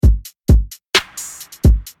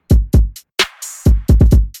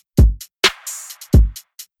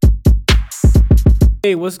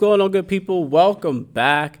Hey, what's going on, good people? Welcome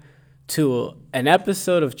back to an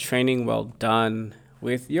episode of Training Well Done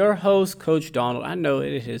with your host, Coach Donald. I know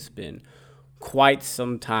it has been quite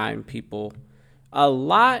some time, people. A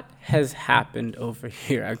lot has happened over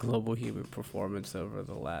here at Global Human Performance over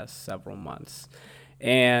the last several months.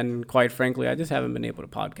 And quite frankly, I just haven't been able to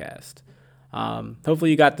podcast. Hopefully,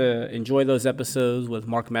 you got to enjoy those episodes with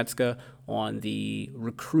Mark Metzger on the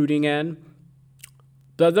recruiting end.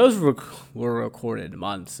 But those were recorded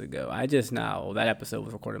months ago. That episode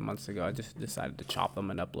was recorded months ago. I just decided to chop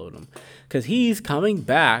them and upload them because he's coming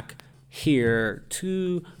back here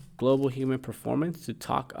to Global Human Performance to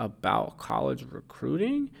talk about college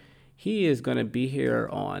recruiting. He is going to be here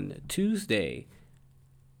on Tuesday,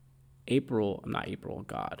 August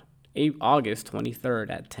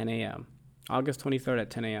 23rd at 10 a.m. August 23rd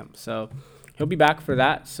at 10 a.m. So he'll be back for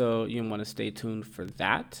that. So you want to stay tuned for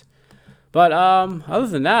that. But other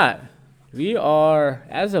than that, we are,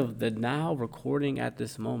 as of the now recording at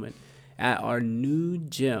this moment, at our new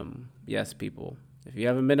gym. Yes, people, if you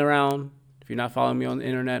haven't been around, if you're not following me on the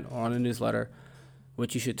internet or on the newsletter,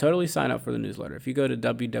 which you should totally sign up for the newsletter. If you go to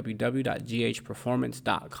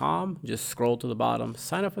www.ghperformance.com, just scroll to the bottom,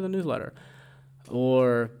 sign up for the newsletter.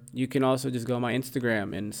 Or you can also just go on my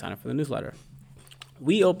Instagram and sign up for the newsletter.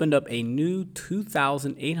 We opened up a new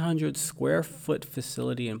 2,800 square foot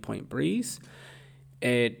facility in Point Breeze.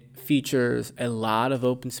 It features a lot of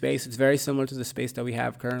open space. It's very similar to the space that we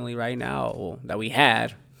have currently right now, or that we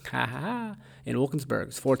had in Wilkinsburg.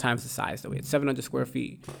 It's 4 times the size. We had 700 square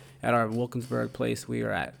feet at our Wilkinsburg place. We are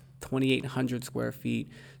at 2,800 square feet.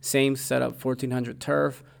 Same setup, 1,400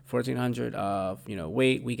 turf, 1,400 of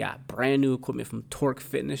weight. We got brand new equipment from Torque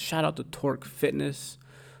Fitness. Shout out to Torque Fitness.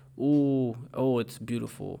 It's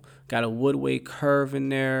beautiful. Got a Woodway curve in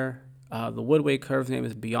there. The Woodway curve's name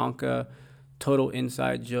is Bianca. Total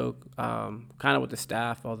inside joke. Kind of with the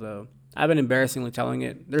staff, although I've been embarrassingly telling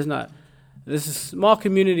it. This is a small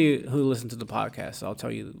community who listen to the podcast, so I'll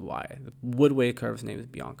tell you why. The Woodway curve's name is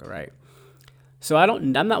Bianca, right? So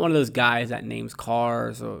I'm not one of those guys that names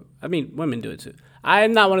cars, women do it too.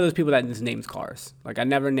 I'm not one of those people that just names cars. Like, I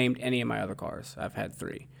never named any of my other cars. I've had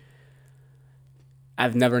 3.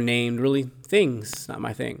 I've never named really things, not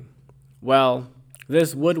my thing. Well,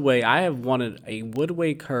 this Woodway, I have wanted a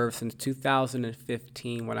Woodway curve since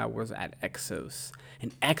 2015 when I was at Exos.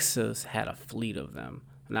 And Exos had a fleet of them.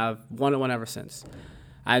 And I've wanted one ever since.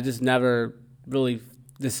 I just never really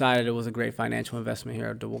decided it was a great financial investment here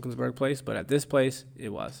at the Wilkinsburg place, but at this place, it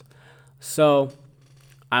was. So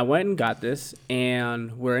I went and got this,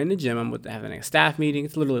 and we're in the gym. I'm having a staff meeting.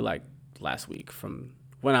 It's literally like last week from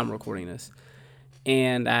when I'm recording this.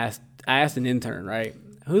 And I asked an intern, right,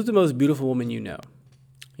 who's the most beautiful woman you know?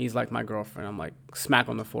 He's like, my girlfriend. I'm like, smack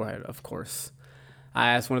on the forehead, of course. I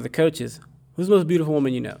asked one of the coaches, who's the most beautiful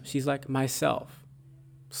woman you know? She's like, myself.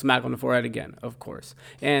 Smack on the forehead again, of course.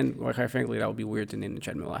 And quite frankly, that would be weird to name the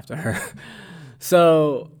treadmill after her.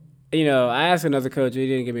 So, I asked another coach. He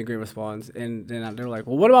didn't give me a great response. And then they were like,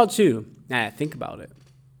 well, what about you? Think about it.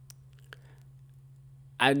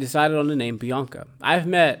 I decided on the name Bianca. I've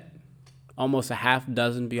met almost a half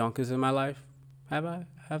dozen Biancas in my life. Have I?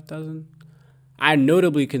 Half dozen? I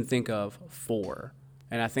notably can think of 4,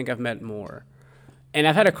 and I think I've met more. And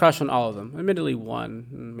I've had a crush on all of them. Admittedly, 1,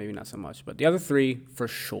 maybe not so much, but the other 3 for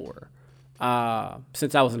sure.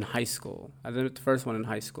 Since I was in high school, I did the first one in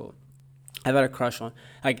high school. I've had a crush on.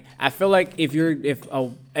 Like, I feel like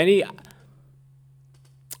any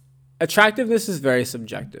attractiveness is very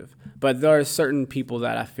subjective. But there are certain people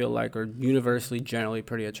that I feel like are universally, generally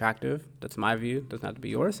pretty attractive. That's my view. Doesn't have to be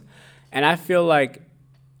yours. And I feel like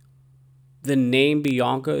the name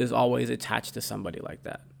Bianca is always attached to somebody like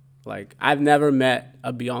that. Like, I've never met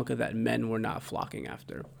a Bianca that men were not flocking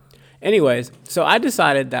after. Anyways, so I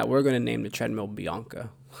decided that we're going to name the treadmill Bianca.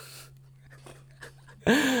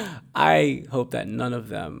 I hope that none of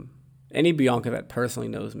them, any Bianca that personally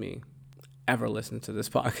knows me, ever listens to this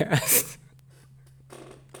podcast.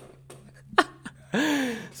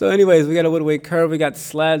 So anyways, we got a Woodway curve, we got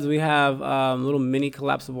sleds, we have little mini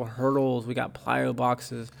collapsible hurdles, we got plyo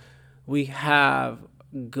boxes, we have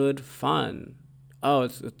good fun. Oh,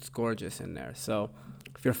 it's gorgeous in there. So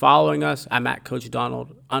if you're following us, I'm at Coach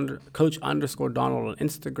Donald, Coach_Donald on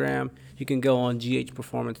Instagram. You can go on GH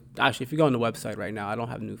Performance. Actually, if you go on the website right now, I don't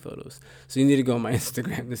have new photos. So you need to go on my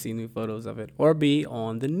Instagram to see new photos of it, or be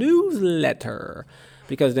on the newsletter,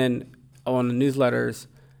 because then on the newsletters,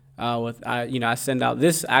 I send out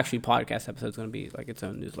this podcast episode is going to be like its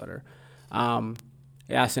own newsletter.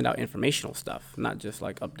 I send out informational stuff, not just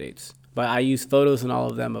like updates. But I use photos in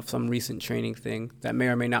all of them of some recent training thing that may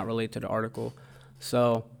or may not relate to the article.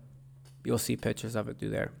 So You'll see pictures of it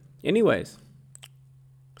through there. Anyways,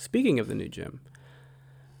 speaking of the new gym,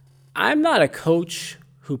 I'm not a coach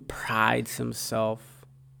who prides himself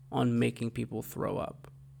on making people throw up.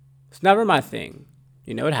 It's never my thing.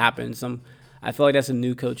 You know, it happens. I feel like that's a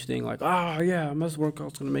new coach thing. Like, oh, yeah, this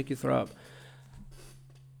workout's going to make you throw up.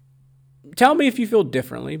 Tell me if you feel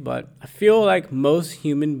differently, but I feel like most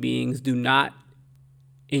human beings do not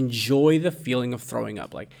enjoy the feeling of throwing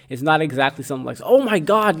up. Like, it's not exactly something like, oh my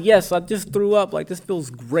God, yes, I just threw up. Like, this feels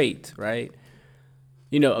great, right?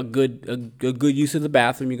 You know, a good use of the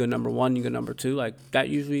bathroom. You go number one, you go number two. Like, that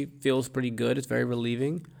usually feels pretty good. It's very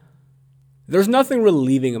relieving. There's nothing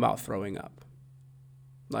relieving about throwing up.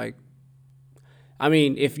 Like, I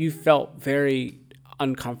mean, if you felt very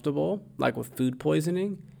uncomfortable, like with food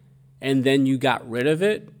poisoning, and then you got rid of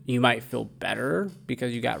it, you might feel better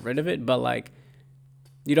because you got rid of it. But, like,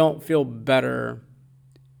 you don't feel better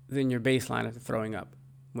than your baseline after throwing up.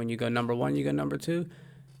 When you go number one, you go number two.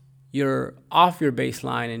 You're off your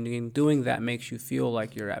baseline, and doing that makes you feel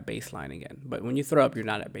like you're at baseline again. But when you throw up, you're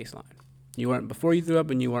not at baseline. You weren't before you threw up,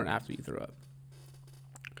 and you weren't after you threw up.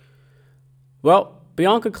 Well,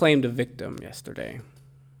 Bianca claimed a victim yesterday.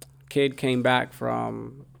 Kid came back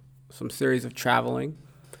from some series of traveling.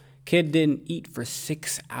 Kid didn't eat for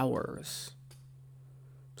 6 hours.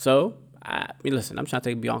 So, listen, I'm trying to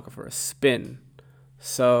take Bianca for a spin.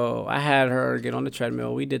 So I had her get on the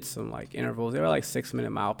treadmill. We did some like intervals. They were like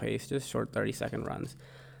 6-minute mile pace, just short 30-second runs.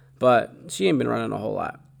 But she ain't been running a whole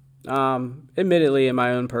lot. Admittedly, in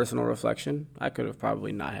my own personal reflection, I could have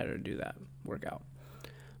probably not had her do that workout.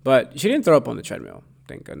 But she didn't throw up on the treadmill.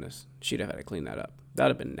 Thank goodness. She'd have had to clean that up. That would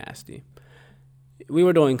have been nasty. We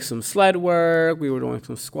were doing some sled work. We were doing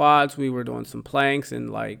some squats. We were doing some planks. And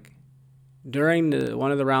like during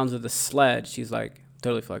one of the rounds of the sled, she's like,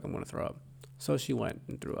 totally feel like I'm going to throw up. So she went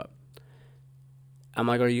and threw up. I'm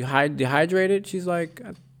like, are you dehydrated? She's like,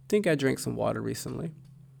 I think I drank some water recently.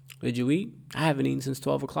 Did you eat? I haven't eaten since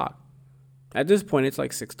 12 o'clock. At this point, it's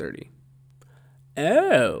like 6:30.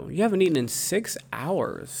 Oh, you haven't eaten in 6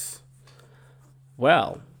 hours.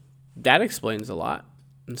 Well, that explains a lot.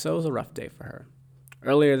 And so it was a rough day for her.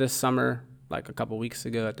 Earlier this summer, like a couple weeks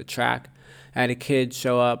ago at the track, I had a kid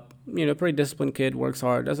show up, pretty disciplined kid, works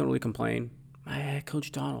hard, doesn't really complain. My head,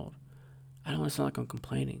 Coach Donald, I don't want to sound like I'm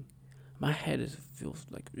complaining. My head feels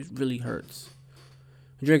like it really hurts.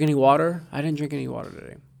 You drink any water? I didn't drink any water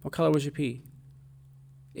today. What color was your pee?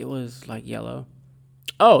 It was like yellow.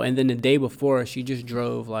 Oh, and then the day before, she just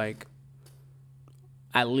drove like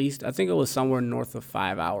at least, I think it was somewhere north of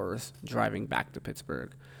 5 hours driving back to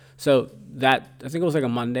Pittsburgh. So I think it was like a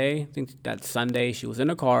Monday. I think that Sunday she was in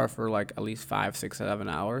a car for like at least 5, 6, 7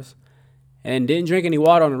 hours and didn't drink any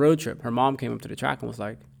water on the road trip. Her mom came up to the track and was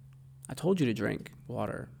like, I told you to drink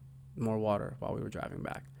more water while we were driving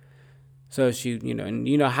back. So she,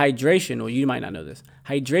 hydration, well, you might not know this.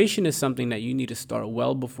 Hydration is something that you need to start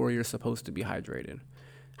well before you're supposed to be hydrated.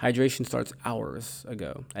 Hydration starts hours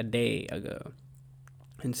ago, a day ago.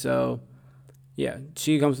 And so, yeah,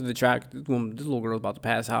 she comes to the track. This little girl's about to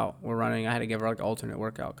pass out. We're running. I had to give her like an alternate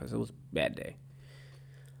workout because it was a bad day.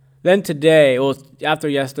 Then today, after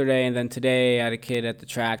yesterday and then today, I had a kid at the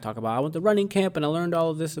track talk about, I went to running camp and I learned all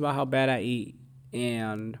of this about how bad I eat.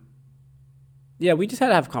 And yeah, we just had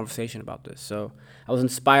to have a conversation about this. So I was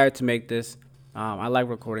inspired to make this. I like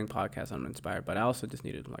recording podcasts. I'm inspired, but I also just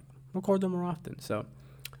needed to record them more often. So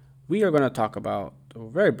we are going to talk about,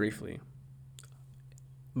 very briefly,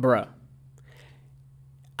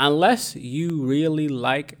 unless you really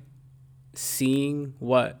like seeing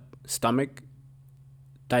what stomach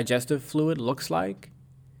digestive fluid looks like,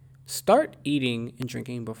 start eating and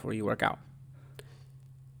drinking before you work out.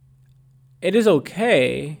 It is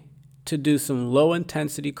okay to do some low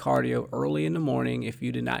intensity cardio early in the morning if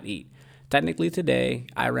you did not eat. Technically today,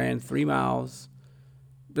 I ran 3 miles,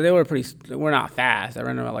 but we're not fast. I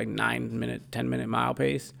ran about like 9-minute, 10-minute mile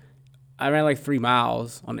pace. I ran like 3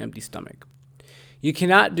 miles on an empty stomach. You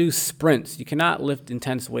cannot do sprints. You cannot lift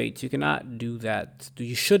intense weights. You cannot do that.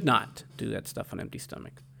 You should not do that stuff on an empty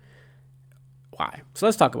stomach. Why? So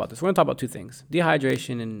let's talk about this. We're going to talk about 2 things,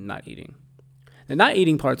 dehydration and not eating. The not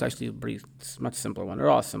eating part is actually a much simpler one. They're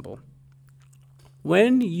all simple.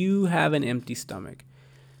 When you have an empty stomach,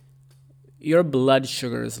 your blood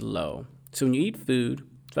sugar is low. So when you eat food,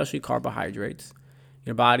 especially carbohydrates,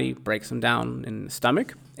 your body breaks them down in the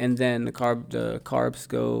stomach, and then the carbs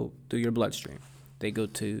go through your bloodstream. They go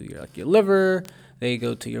to your liver, they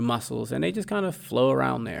go to your muscles, and they just kind of flow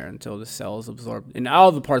around there until the cells absorb, and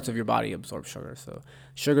all the parts of your body absorb sugar. So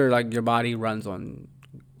sugar, like your body runs on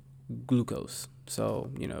glucose.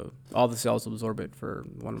 So, all the cells absorb it for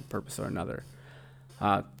one purpose or another.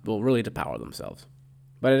 well, really to power themselves.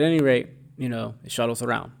 But at any rate, it shuttles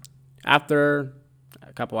around. After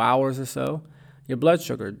a couple hours or so, your blood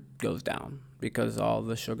sugar goes down because all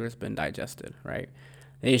the sugar has been digested, right?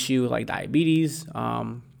 The issue with like diabetes,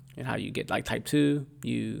 and how you get like type 2,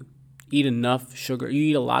 you eat enough sugar, you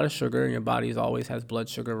eat a lot of sugar, and your body always has blood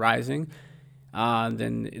sugar rising.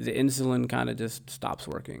 Then the insulin kind of just stops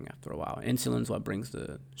working after a while. Insulin's what brings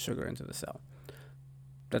the sugar into the cell.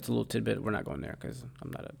 That's a little tidbit. We're not going there because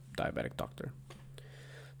I'm not a diabetic doctor.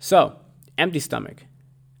 So, empty stomach,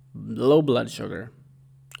 low blood sugar.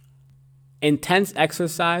 Intense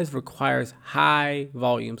exercise requires high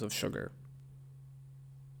volumes of sugar,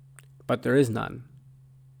 but there is none.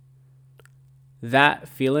 That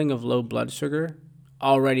feeling of low blood sugar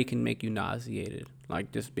already can make you nauseated.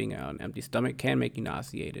 Like just being on an empty stomach can make you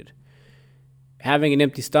nauseated. Having an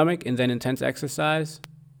empty stomach and then intense exercise,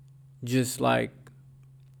 just like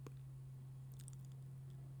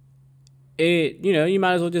it, you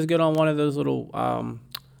might as well just get on one of those little,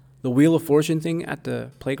 the Wheel of Fortune thing at the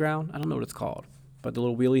playground. I don't know what it's called, but the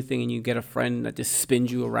little wheelie thing, and you get a friend that just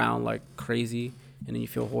spins you around like crazy, and then you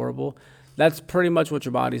feel horrible. That's pretty much what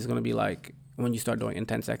your body's going to be like when you start doing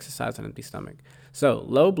intense exercise on an empty stomach. So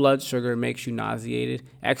low blood sugar makes you nauseated.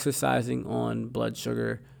 Exercising on blood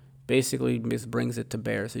sugar basically just brings it to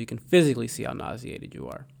bear so you can physically see how nauseated you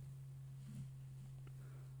are.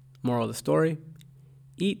 Moral of the story,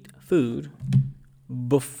 eat food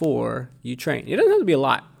before you train. It doesn't have to be a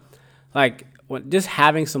lot. Like just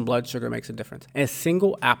having some blood sugar makes a difference. A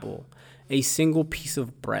single apple, a single piece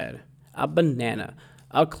of bread, a banana,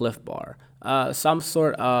 a Cliff Bar, some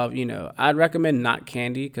sort of, I'd recommend not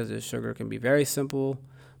candy because the sugar can be very simple,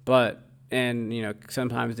 and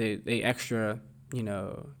sometimes they extra,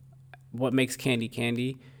 what makes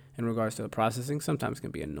candy in regards to the processing sometimes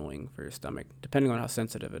can be annoying for your stomach, depending on how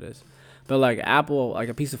sensitive it is. But like apple, like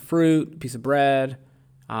a piece of fruit, a piece of bread,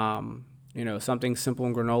 something simple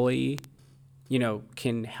and granola-y,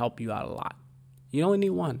 can help you out a lot. You only need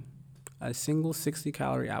one. A single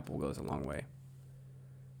 60-calorie apple goes a long way.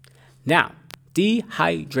 Now,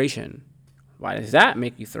 dehydration. Why does that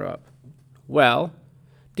make you throw up? Well,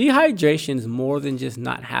 dehydration is more than just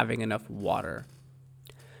not having enough water.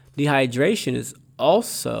 Dehydration is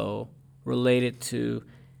also related to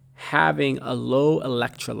having a low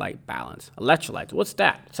electrolyte balance. Electrolytes, what's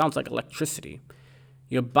that? It sounds like electricity.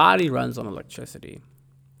 Your body runs on electricity.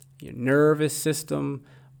 Your nervous system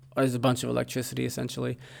is a bunch of electricity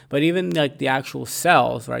essentially. But even like the actual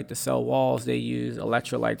cells, right? The cell walls, they use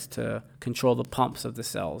electrolytes to control the pumps of the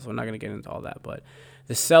cells. We're not going to get into all that, but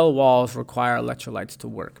the cell walls require electrolytes to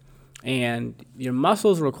work. And your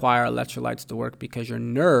muscles require electrolytes to work because your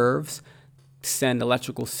nerves send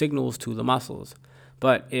electrical signals to the muscles.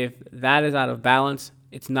 But if that is out of balance,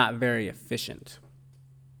 it's not very efficient.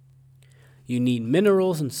 You need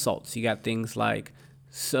minerals and salts. You got things like,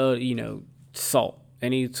 salt.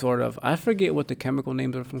 Any sort of, I forget what the chemical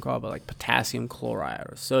names are from called, but like potassium chloride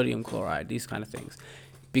or sodium chloride, these kind of things.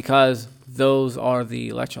 Because those are the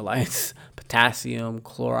electrolytes, potassium,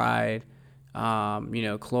 chloride,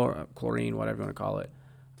 chlorine, whatever you want to call it,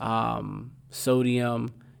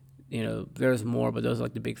 sodium, there's more, but those are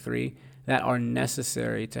like the big three that are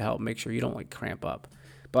necessary to help make sure you don't like cramp up.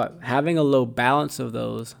 But having a low balance of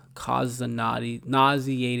those causes a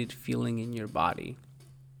nauseated feeling in your body.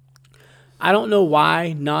 I don't know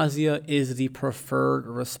why nausea is the preferred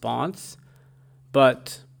response,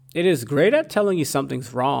 but it is great at telling you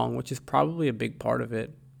something's wrong, which is probably a big part of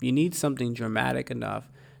it. You need something dramatic enough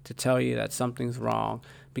to tell you that something's wrong,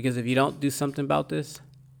 because if you don't do something about this,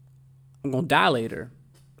 I'm going to die later,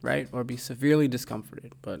 right? Or be severely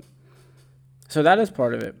discomforted. But so that is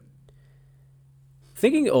part of it.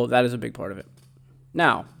 That is a big part of it.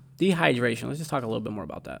 Now, dehydration. Let's just talk a little bit more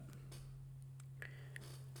about that.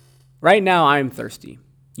 Right now, I'm thirsty.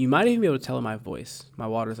 You might even be able to tell in my voice. My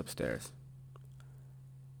water's upstairs.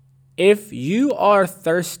 If you are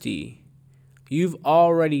thirsty, you've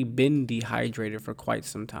already been dehydrated for quite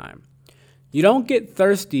some time. You don't get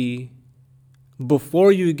thirsty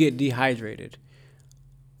before you get dehydrated.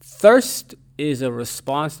 Thirst is a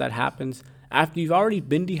response that happens after you've already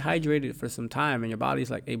been dehydrated for some time, and your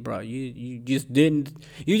body's like, "Hey, bro, you just didn't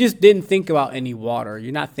think about any water.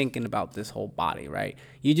 You're not thinking about this whole body, right?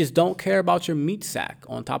 You just don't care about your meat sack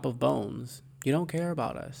on top of bones. You don't care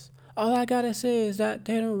about us. All I gotta say is that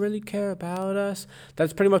they don't really care about us."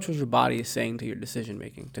 That's pretty much what your body is saying to your decision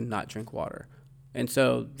making, to not drink water. And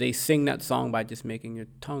so they sing that song by just making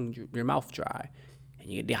your mouth dry, and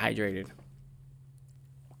you get dehydrated.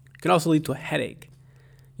 It can also lead to a headache.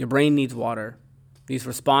 Your brain needs water. These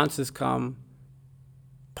responses come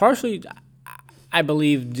partially, I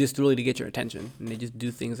believe just really to get your attention, and they just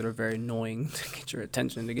do things that are very annoying to get your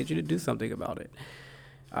attention, to get you to do something about it.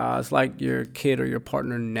 It's like your kid or your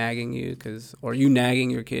partner nagging you, or you nagging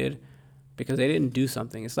your kid because they didn't do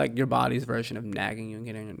something. It's like your body's version of nagging you and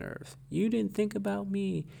getting on your nerves. You didn't think about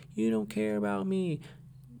me. You don't care about me.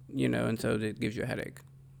 And so it gives you a headache,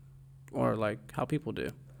 or like how people do.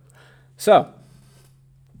 So,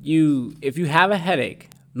 if you have a headache,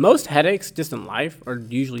 most headaches just in life are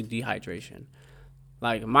usually dehydration.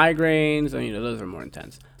 Like migraines, those are more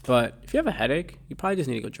intense. But if you have a headache, you probably just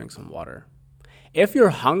need to go drink some water. If you're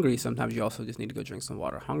hungry, sometimes you also just need to go drink some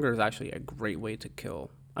water. Hunger is actually a great way to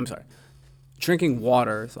kill. Drinking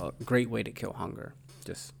water is a great way to kill hunger.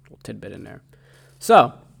 Just a little tidbit in there.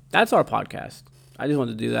 So, that's our podcast. I just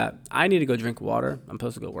wanted to do that. I need to go drink water. I'm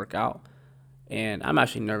supposed to go work out. And I'm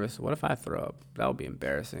actually nervous. What if I throw up? That would be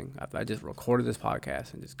embarrassing. If I just recorded this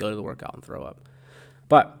podcast and just go to the workout and throw up.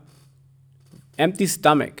 But empty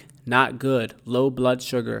stomach, not good. Low blood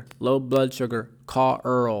sugar. Call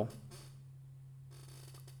Earl.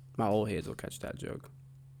 My old heads will catch that joke.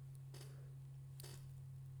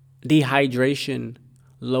 Dehydration,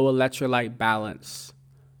 low electrolyte balance.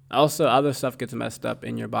 Also, other stuff gets messed up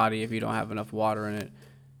in your body if you don't have enough water in it.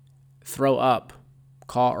 Throw up.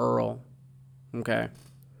 Call Earl. Okay.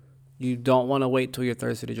 You don't want to wait till you're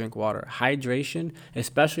thirsty to drink water. Hydration,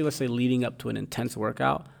 especially let's say leading up to an intense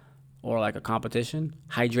workout or like a competition,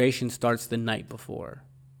 hydration starts the night before.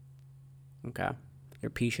 Okay. Your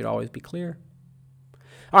pee should always be clear.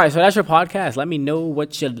 All right, so that's your podcast. Let me know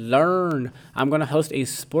what you learned. I'm going to host a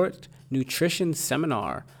sport nutrition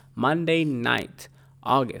seminar Monday night,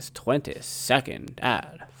 August 22nd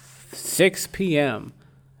at 6 p.m.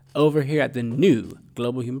 over here at the new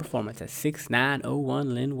Global Human Performance at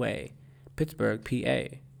 6901 Lynn Way, Pittsburgh,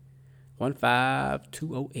 PA,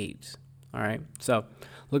 15208. All right, so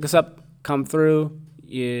look us up, come through.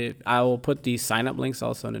 I will put the sign-up links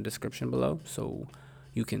also in the description below, so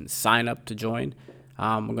you can sign up to join.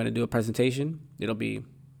 We're going to do a presentation. It'll be,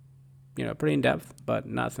 pretty in-depth, but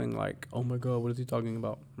nothing like, oh, my God, what is he talking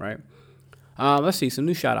about, right? Let's see, some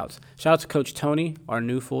new shout-outs. Shout out to Coach Tony, our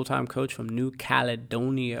new full-time coach from New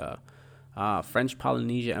Caledonia. French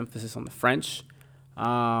Polynesia, emphasis on the French.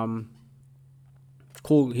 Cool.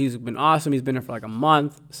 He's been awesome. He's been here for like a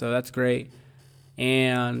month, so that's great.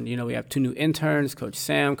 And, we have 2 new interns, Coach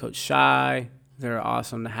Sam, Coach Shy. They're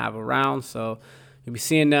awesome to have around, so you'll be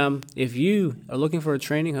seeing them. If you are looking for a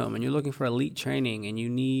training home and you're looking for elite training and you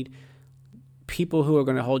need people who are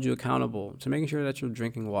going to hold you accountable to making sure that you're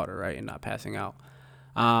drinking water, right, and not passing out,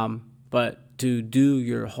 but to do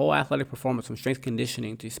your whole athletic performance, from strength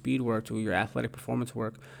conditioning to speed work to your athletic performance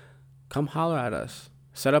work, come holler at us.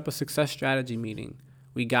 Set up a success strategy meeting.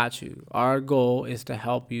 We got you. Our goal is to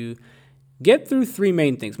help you get through 3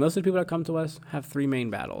 main things. Most of the people that come to us have 3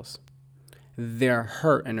 main battles. They're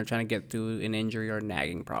hurt and they're trying to get through an injury or a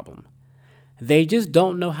nagging problem. They just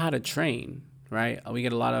don't know how to train, right? We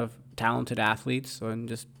get a lot of talented athletes and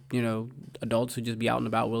just, adults who just be out and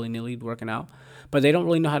about willy-nilly working out, but they don't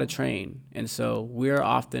really know how to train. And so we're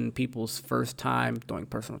often people's first time doing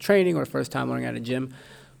personal training or first time learning at a gym.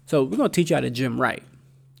 So we're going to teach you how to gym right.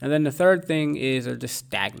 And then the third thing is they're just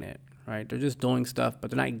stagnant, right? They're just doing stuff,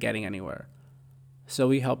 but they're not getting anywhere. So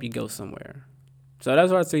we help you go somewhere. So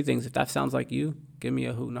those are our 3 things. If that sounds like you, give me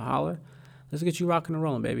a hoot and a holler. Let's get you rocking and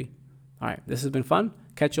rolling, baby. All right, this has been fun.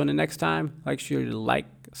 Catch you on the next time. Make sure to like,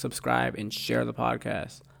 subscribe, and share the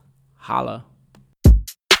podcast. Holla.